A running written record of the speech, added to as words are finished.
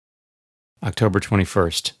October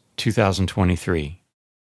 21st, 2023,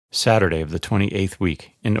 Saturday of the 28th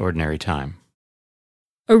week in Ordinary Time.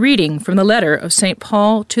 A reading from the letter of St.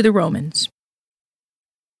 Paul to the Romans.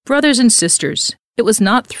 Brothers and sisters, it was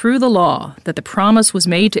not through the law that the promise was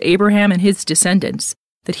made to Abraham and his descendants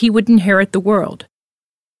that he would inherit the world,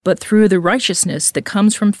 but through the righteousness that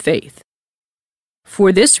comes from faith.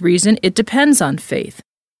 For this reason it depends on faith,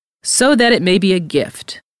 so that it may be a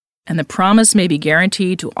gift, and the promise may be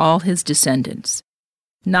guaranteed to all his descendants,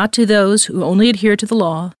 not to those who only adhere to the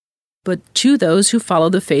law, but to those who follow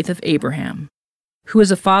the faith of Abraham, who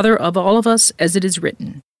is a father of all of us, as it is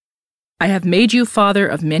written, I have made you father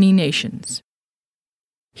of many nations.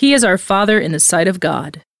 He is our Father in the sight of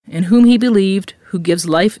God, in whom he believed, who gives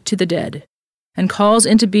life to the dead, and calls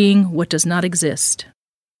into being what does not exist.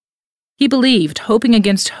 He believed, hoping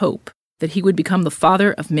against hope, that he would become the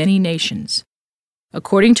father of many nations,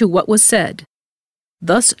 according to what was said,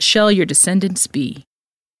 thus shall your descendants be.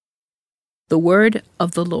 The word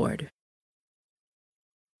of the Lord.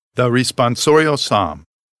 The responsorial psalm.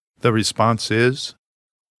 The response is,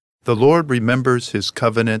 the Lord remembers his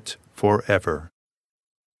covenant forever.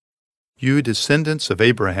 You descendants of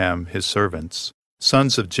Abraham, his servants,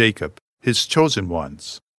 sons of Jacob, his chosen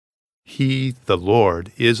ones. He, the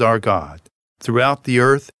Lord, is our God. Throughout the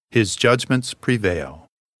earth, his judgments prevail.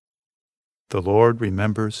 The Lord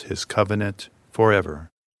remembers his covenant forever.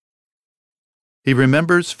 He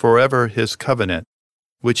remembers forever his covenant,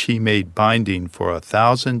 which he made binding for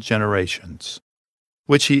 1,000 generations,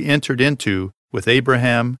 which he entered into with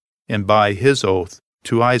Abraham and by his oath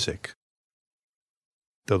to Isaac.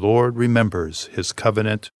 The Lord remembers his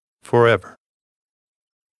covenant forever.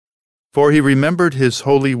 For he remembered his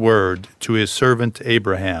holy word to his servant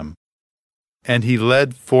Abraham, and he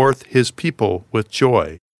led forth his people with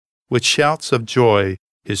joy, with shouts of joy,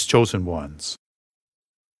 his chosen ones.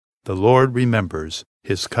 The Lord remembers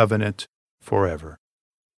his covenant forever.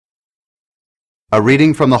 A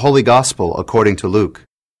reading from the Holy Gospel according to Luke.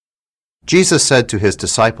 Jesus said to his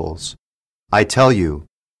disciples, I tell you,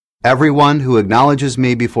 everyone who acknowledges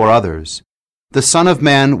me before others, the Son of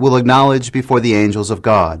Man will acknowledge before the angels of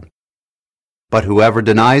God. But whoever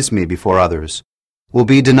denies me before others will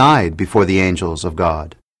be denied before the angels of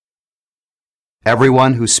God.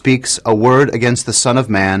 Everyone who speaks a word against the Son of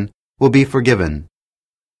Man will be forgiven.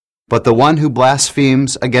 But the one who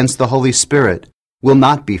blasphemes against the Holy Spirit will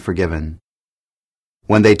not be forgiven.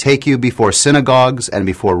 When they take you before synagogues and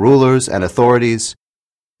before rulers and authorities,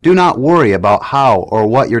 do not worry about how or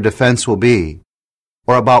what your defense will be,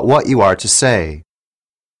 or about what you are to say.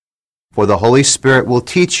 For the Holy Spirit will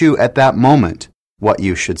teach you at that moment what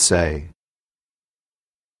you should say.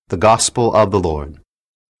 The Gospel of the Lord.